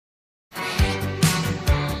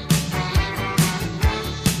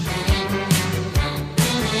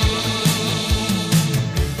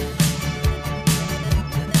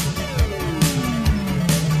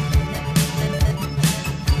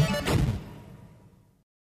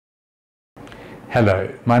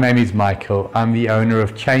Hello, my name is Michael. I'm the owner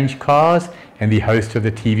of Change Cars and the host of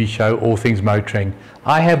the TV show All Things Motoring.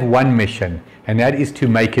 I have one mission, and that is to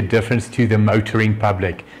make a difference to the motoring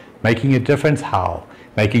public. Making a difference how?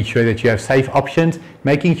 Making sure that you have safe options,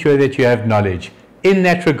 making sure that you have knowledge. In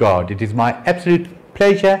that regard, it is my absolute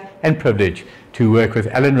pleasure and privilege to work with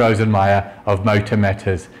Alan Rosenmeyer of Motor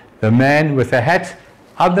Matters. The man with a hat,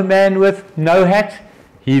 I'm the man with no hat,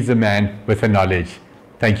 he's the man with the knowledge.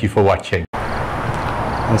 Thank you for watching.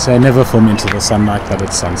 I say never film into the sunlight, but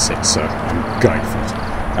it's sunset, so I'm going for it.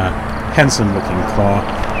 Handsome looking car.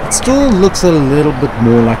 It still looks a little bit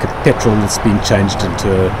more like a petrol that's been changed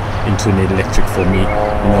into an electric for me.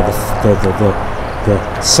 You know, the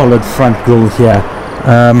solid front grille here.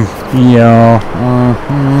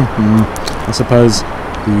 I suppose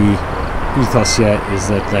the ethos here is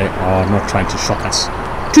that they are not trying to shock us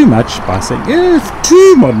too much by saying, yeah, it's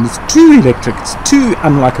too modern, it's too electric, it's too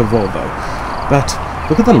unlike a Volvo. But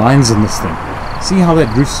look at the lines in this thing. See how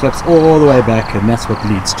that roof slopes all the way back, and that's what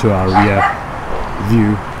leads to our rear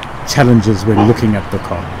view challenges when looking at the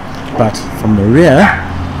car. But from the rear,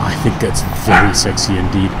 I think it's very sexy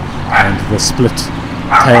indeed. And the split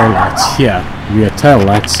tail lights here, rear tail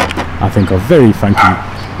lights, I think are very funky.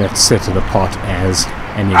 That set it apart as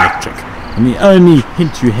an electric. And the only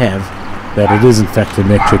hint you have that it is in fact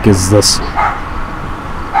electric is this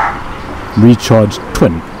recharged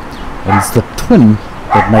twin. And it's the twin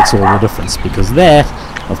that makes all the difference, because that,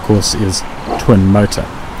 of course, is twin motor.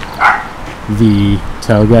 The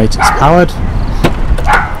tailgate is powered,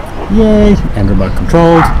 yay, and remote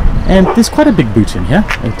controlled, and there's quite a big boot in here.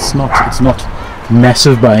 It's not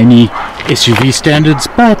massive by any SUV standards,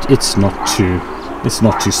 but it's not too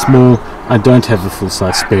small. I don't have a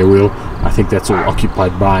full-size spare wheel. I think that's all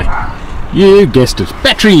occupied by, you guessed it,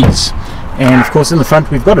 batteries. And of course in the front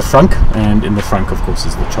we've got a frunk, and in the frunk of course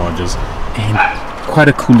is the chargers. And quite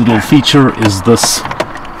a cool little feature is this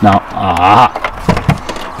now,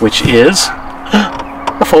 which is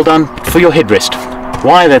a fold down for your headrest.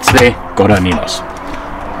 Why that's there, God only knows.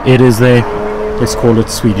 It is there, let's call it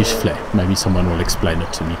Swedish flair. Maybe someone will explain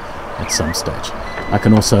it to me at some stage. I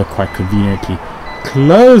can also quite conveniently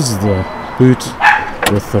close the boot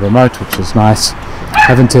with the remote, which is nice.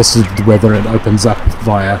 Haven't tested whether it opens up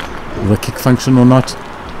via the kick function or not,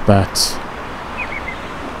 but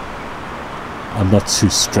I'm not too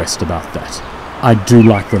stressed about that. I do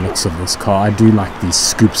like the looks of this car. I do like these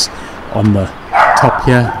scoops on the top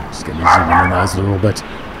here. Just going to zoom in on those a little bit.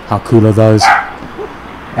 How cool are those?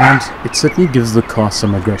 And it certainly gives the car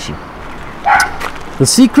some aggression. The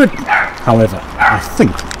secret, however, I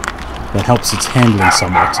think that helps its handling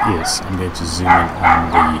somewhat is, I'm going to zoom in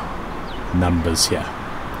on the numbers here.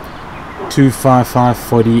 255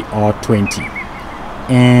 40 R20,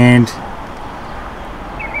 and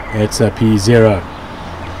it's a P0.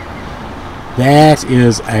 That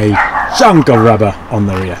is a chunk of rubber on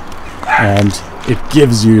the rear, and it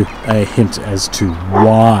gives you a hint as to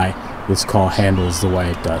why this car handles the way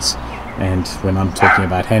it does. And when I'm talking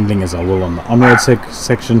about handling, as I will on the on-road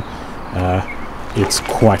section, it's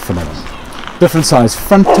quite phenomenal. Different size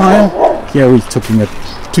front tire. Here we're talking a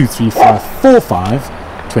 235/45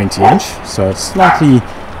 20-inch, so it's slightly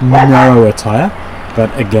narrower tire, but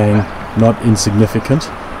again not insignificant,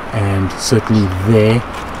 and certainly there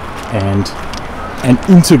and an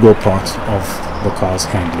integral part of the car's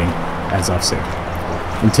handling, as I've said.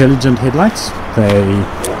 Intelligent headlights, they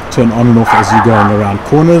turn on and off as you're going around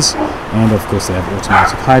corners, and of course they have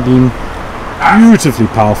automatic high beam, beautifully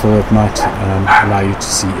powerful at night, allow you to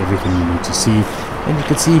see everything you need to see. And you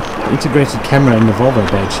can see the integrated camera in the Volvo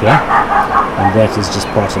badge here, and that is just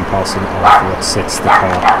part and parcel of what sets the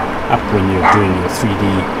car up when you're doing your 3D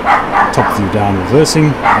top view down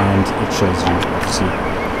reversing, and it shows you obviously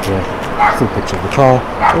the full picture of the car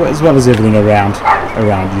as well as everything around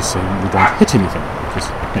you, so you don't hit anything, because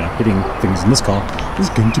you know, hitting things in this car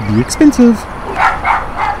is going to be expensive.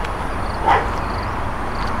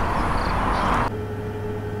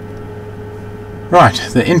 Right,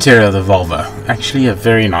 the interior of the Volvo, actually a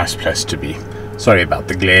very nice place to be. Sorry about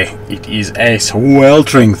the glare, it is a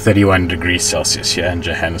sweltering 31 degrees Celsius here in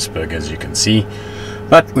Johannesburg, as you can see.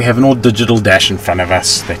 But we have an all digital dash in front of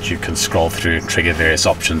us that you can scroll through and trigger various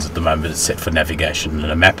options. At the moment it's set for navigation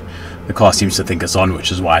and a map. The car seems to think it's on,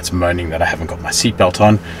 which is why it's moaning that I haven't got my seatbelt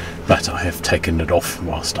on, but I have taken it off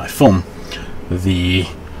whilst I film. The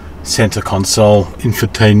center console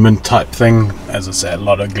infotainment type thing, as I say, a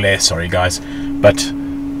lot of glare, sorry guys, but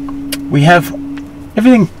we have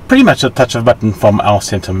everything pretty much at a touch of a button from our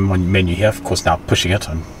center menu here. Of course, now pushing it,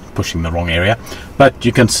 I'm pushing the wrong area, but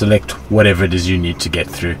you can select whatever it is you need to get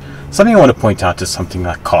through. Something I want to point out is something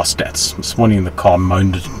like car stats. This morning the car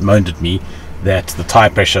moaned at me that the tire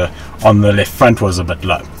pressure on the left front was a bit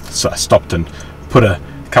low, so I stopped and put a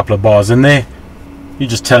couple of bars in there. You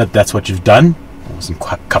just tell it that's what you've done. It wasn't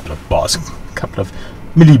quite a couple of bars, a couple of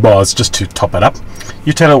millibars just to top it up.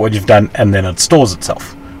 You tell it what you've done, and then it stores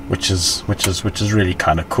itself, which is really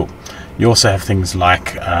kind of cool. You also have things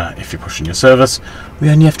like if you're pushing your service, we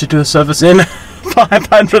only have to do a service in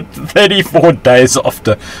 534 days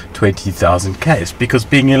after 20,000 Ks, because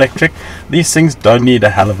being electric, these things don't need a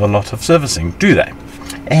hell of a lot of servicing, do they?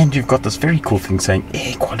 And you've got this very cool thing saying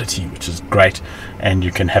air quality, which is great, and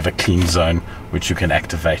you can have a clean zone which you can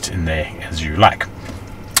activate in there as you like.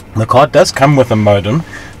 The car does come with a modem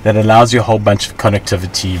that allows you a whole bunch of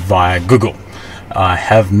connectivity via Google. I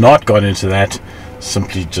have not gone into that,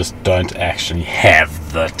 simply just don't actually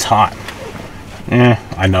have the time.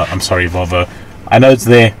 I know, I'm sorry Volvo, I know it's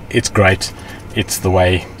there, it's great, it's the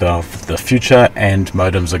way of the future, and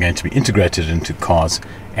modems are going to be integrated into cars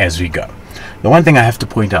as we go. The one thing I have to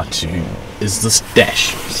point out to you is this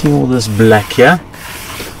dash. See all this black here?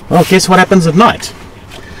 Well, guess what happens at night?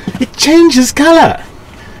 It changes color.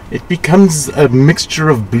 It becomes a mixture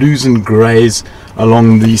of blues and greys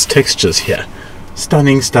along these textures here.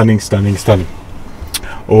 Stunning, stunning, stunning, stunning.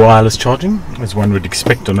 Wireless charging, as one would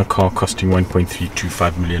expect on a car costing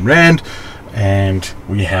 1.325 million rand. And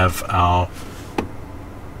we have our,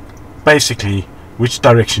 basically, which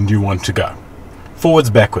direction do you want to go? Forwards,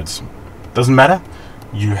 backwards. Doesn't matter.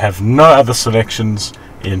 You have no other selections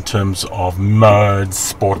in terms of modes,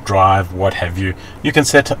 sport drive, what have you. You can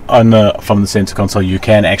set on from the center console. You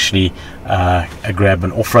can actually grab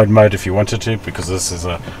an off-road mode if you wanted to, because this is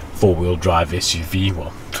a four-wheel drive SUV,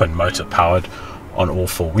 well, twin motor powered on all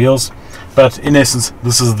four wheels. But in essence,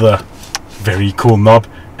 this is the very cool knob,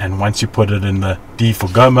 and once you put it in the D for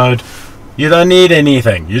go mode, you don't need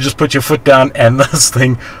anything. You just put your foot down and this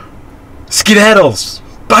thing skedaddles,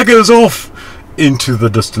 buggers off into the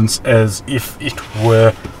distance as if it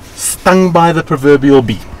were stung by the proverbial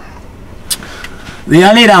bee. The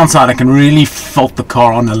only downside I can really fault the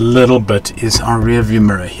car on a little bit is our rear view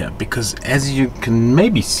mirror here, because as you can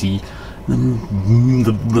maybe see,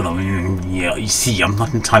 yeah, you see, I'm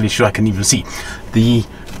not entirely sure I can even see. The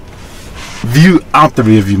view out the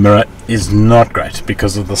rear view mirror is not great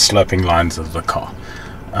because of the sloping lines of the car.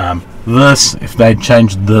 This, if they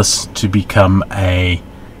changed this to become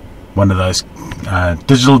one of those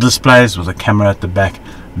digital displays with a camera at the back,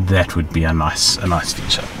 that would be a nice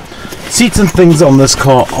feature. Seats and things on this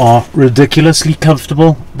car are ridiculously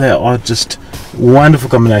comfortable. They are just wonderful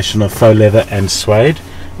combination of faux leather and suede,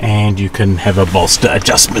 and you can have a bolster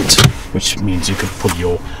adjustment, which means you can pull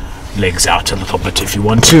your legs out a little bit if you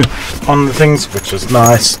want to on the things, which is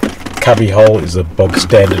nice. Cubby hole is a bog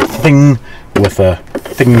standard thing with a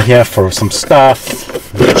thing here for some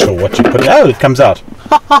stuff. Not sure what you put. Oh, it comes out.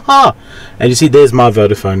 And you see, there's my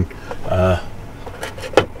Vodafone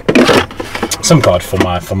SIM card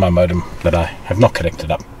for my modem that I have not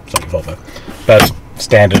connected up. Sorry, Volvo, but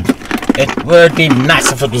standard. It would be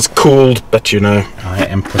nice if it was cooled, but you know, I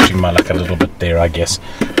am pushing my luck a little bit there, I guess.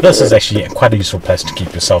 This is actually quite a useful place to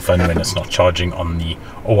keep your cell phone when it's not charging on the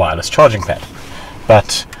wireless charging pad.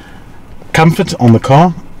 But comfort on the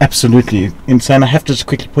car, absolutely insane. I have to just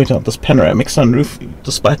quickly point out this panoramic sunroof,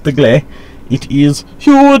 despite the glare. It is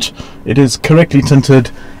huge. It is correctly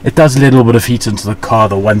tinted. It does let a little bit of heat into the car.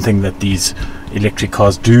 The one thing that these electric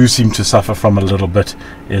cars do seem to suffer from a little bit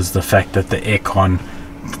is the fact that the aircon,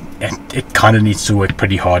 it kind of needs to work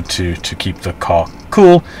pretty hard to keep the car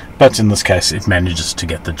cool, but in this case it manages to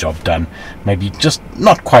get the job done. Maybe just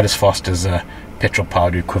not quite as fast as a petrol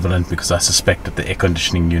powered equivalent, because I suspect that the air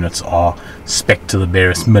conditioning units are spec'd to the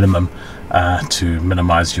barest minimum to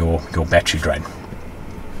minimize your battery drain.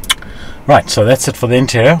 Right, so that's it for the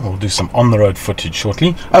interior. We'll do some on-the-road footage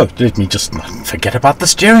shortly. Oh, let me just not forget about the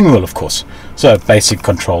steering wheel, of course. So basic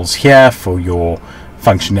controls here for your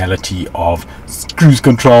functionality of cruise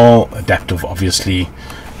control, adaptive obviously,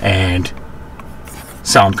 and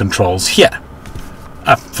sound controls here.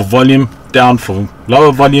 Up for volume, down for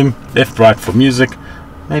lower volume, left, right for music.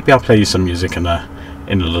 Maybe I'll play you some music in a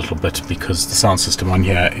little bit, because the sound system on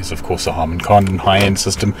here is of course a Harman Kardon high-end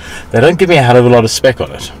system. They don't give me a hell of a lot of spec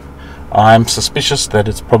on it. I'm suspicious that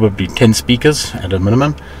it's probably 10 speakers at a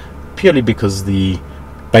minimum, purely because the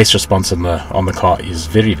bass response on the car is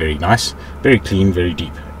very, very nice, very clean, very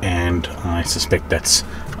deep, and I suspect that's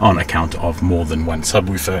on account of more than one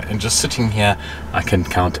subwoofer. And just sitting here, I can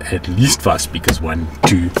count at least 5 speakers: 1,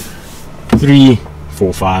 2, 3,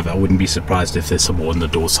 4.5. I wouldn't be surprised if there's some more in the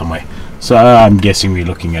door somewhere. So I'm guessing we're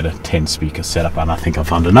looking at a 10 speaker setup, and I think I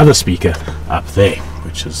found another speaker up there,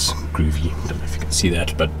 which is groovy. Don't know if you can see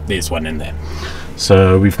that, but there's one in there.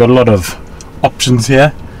 So we've got a lot of options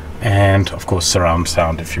here, and of course surround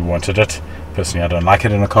sound if you wanted it. Personally, I don't like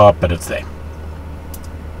it in a car, but it's there.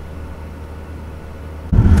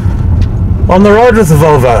 On the road with the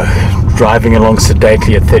Volvo, driving along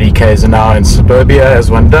sedately at 30 k's an hour in suburbia,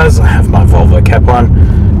 as one does. I have my Volvo cap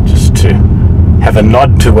on, just to have a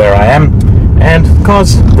nod to where I am, and the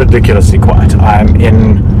car's ridiculously quiet. I'm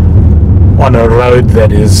on a road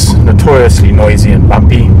that is notoriously noisy and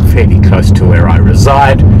bumpy, fairly close to where I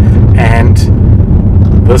reside, and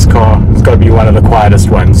this car has got to be one of the quietest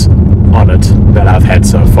ones on it that I've had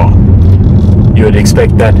so far. You would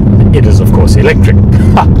expect that. It is of course electric.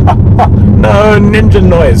 No engine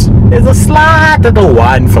noise. There's a slight little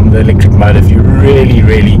whine from the electric motor if you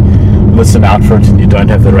really listen out for it and you don't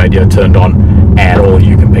have the radio turned on at all.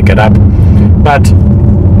 You can pick it up, but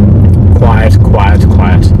quiet.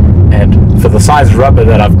 And for the size rubber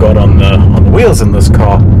that I've got on the wheels in this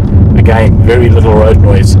car, again, very little road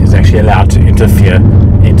noise is actually allowed to interfere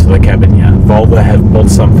into the cabin here. Volvo have built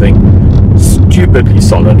something stupidly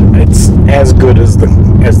solid. It's as good as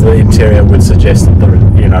the interior would suggest that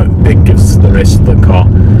it gives the rest of the car.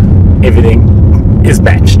 Everything is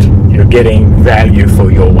matched. You're getting value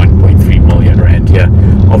for your 1.3 million rand here.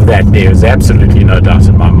 Of that, there is absolutely no doubt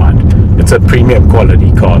in my mind. It's a premium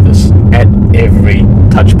quality car, this, at every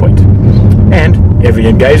touch point and every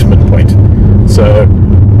engagement point. So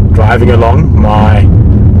driving along, my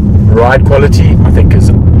ride quality I think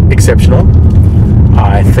is exceptional.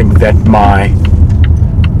 I think that my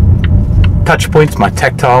touch points, my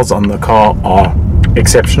tactiles on the car are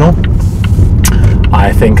exceptional.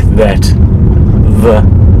 I think that the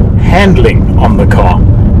handling on the car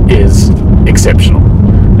is exceptional.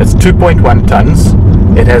 It's 2.1 tons.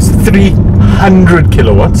 It has 300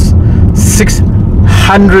 kilowatts,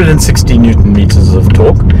 660 newton meters of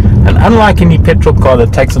torque, and unlike any petrol car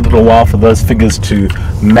that takes a little while for those figures to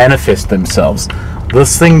manifest themselves,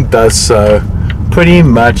 this thing does so pretty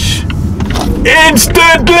much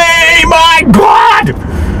instantly. My God!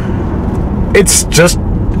 It's just,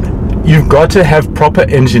 you've got to have proper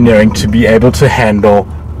engineering to be able to handle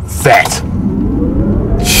that.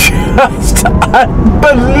 Just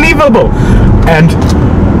unbelievable. And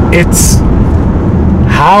it's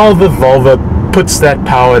how the Volvo puts that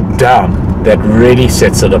power down that really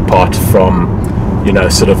sets it apart from,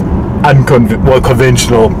 sort of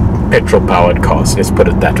conventional petrol powered cars, let's put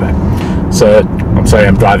it that way. So I'm sorry,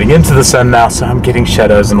 I'm driving into the sun now, so I'm getting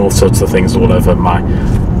shadows and all sorts of things all over my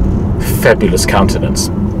fabulous countenance.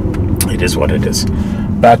 It is what it is.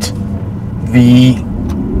 But the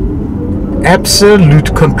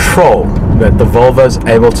absolute control that the Volvo is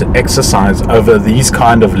able to exercise over these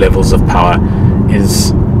kind of levels of power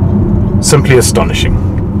is simply astonishing.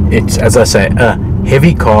 It's, as I say, a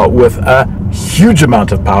heavy car with a huge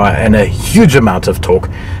amount of power and a huge amount of torque,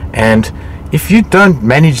 and if you don't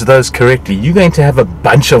manage those correctly, you're going to have a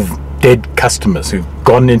bunch of dead customers who've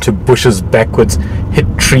gone into bushes backwards, hit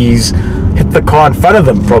trees, hit the car in front of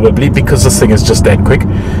them probably, because this thing is just that quick,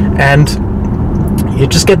 and you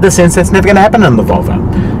just get the sense that's never going to happen in the Volvo.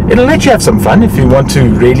 It'll let you have some fun if you want to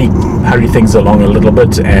really hurry things along a little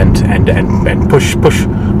bit and push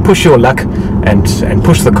your luck and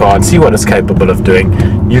push the car and see what it's capable of doing.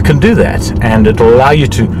 You can do that, and it'll allow you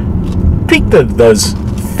to tweak those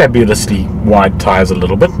fabulously wide tires a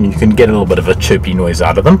little bit, and you can get a little bit of a chirpy noise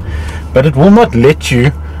out of them, but it will not let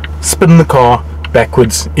you spin the car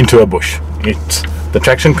backwards into a bush. The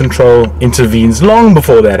traction control intervenes long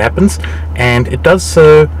before that happens, and it does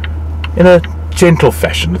so in a gentle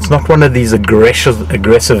fashion. It's not one of these aggressive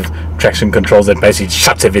traction controls that basically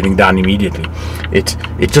shuts everything down immediately. It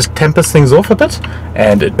just tempers things off a bit,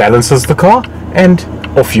 and it balances the car, and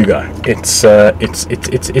off you go. It's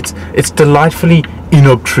delightfully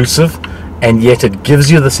inobtrusive, and yet it gives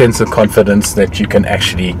you the sense of confidence that you can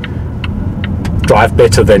actually drive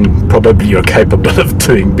better than probably you're capable of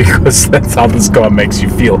doing, because that's how this car makes you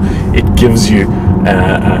feel. It gives you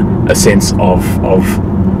a sense of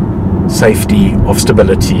safety, of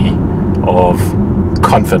stability, of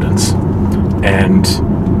confidence, and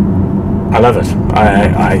I love it.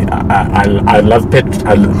 I love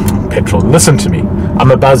petrol. Listen to me,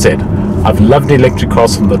 I'm a buzzhead. I've loved electric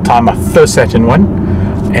cars from the time I first sat in one,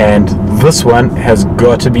 and this one has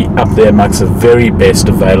got to be up there amongst the very best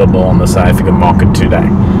available on the South African market today.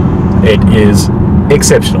 It is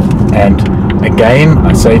exceptional, and again,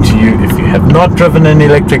 I say to you, if you have not driven an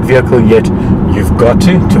electric vehicle yet, you've got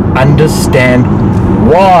to understand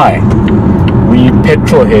why we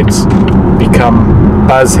petrol heads become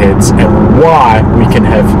buzz heads, and why we can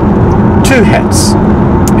have two hats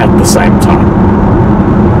at the same time.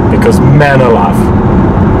 Because man alive,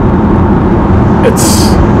 it's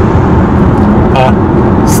a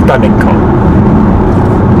stunning car.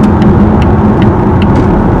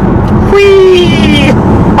 Whee!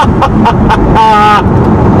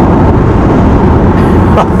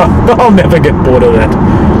 I'll never get bored of that.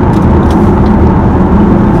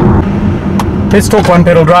 Let's talk one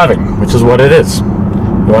pedal driving, which is what it is.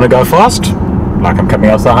 You want to go fast? Like I'm coming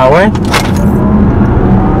off the highway?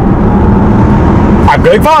 I'm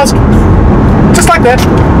going fast! Just like that.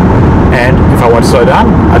 And if I want to slow down,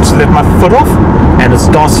 I just let my foot off and it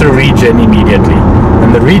starts to regen immediately.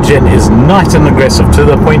 And the regen is nice and aggressive to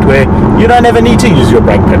the point where you don't ever need to use your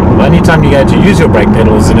brake pedal. The only time you're going to use your brake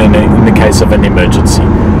pedal is in the case of an emergency.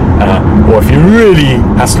 Or if you're really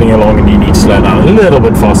hustling along and you need to slow down a little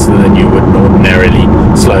bit faster than you would ordinarily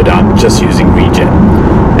slow down just using regen.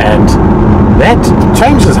 And that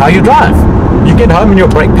changes how you drive. You get home and your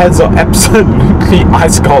brake pads are absolutely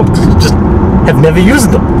ice cold. You just have never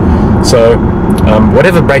used them. So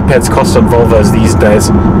whatever brake pads cost on Volvos these days,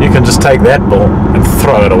 you can just take that bill and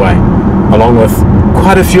throw it away, along with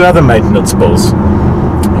quite a few other maintenance bills.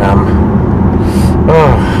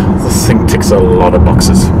 This thing ticks a lot of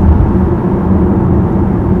boxes.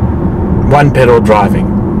 One pedal driving.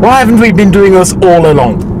 Why haven't we been doing this all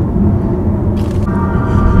along?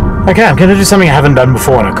 Okay, I'm going to do something I haven't done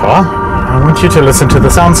before in a car. I want you to listen to the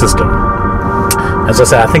sound system. As I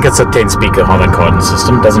say, I think it's a 10-speaker Harman-Kardon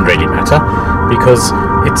system. Doesn't really matter, because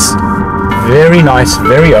it's very nice,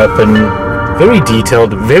 very open, very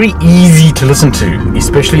detailed, very easy to listen to,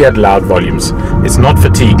 especially at loud volumes. It's not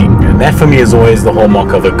fatiguing, and that for me is always the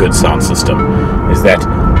hallmark of a good sound system, is that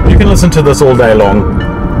you can listen to this all day long,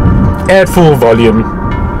 at full volume,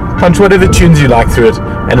 punch whatever tunes you like through it,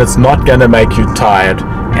 and it's not going to make you tired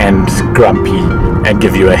and grumpy and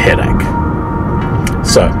give you a headache.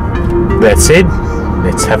 So, that said,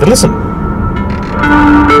 let's have a listen.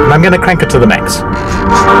 And I'm going to crank it to the max.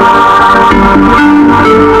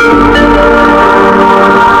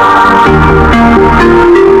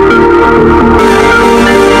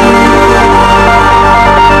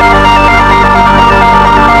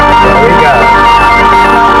 There we go.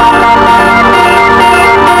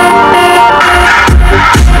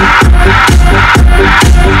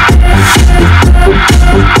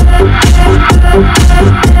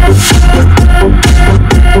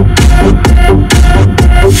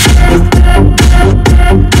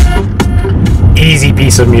 Easy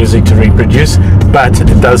piece of music to reproduce, but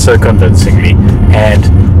it does so convincingly, and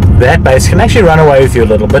that bass can actually run away with you a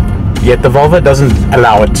little bit, yet the Volvo doesn't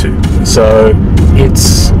allow it to, so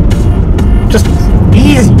it's just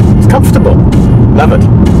easy, it's comfortable, love it.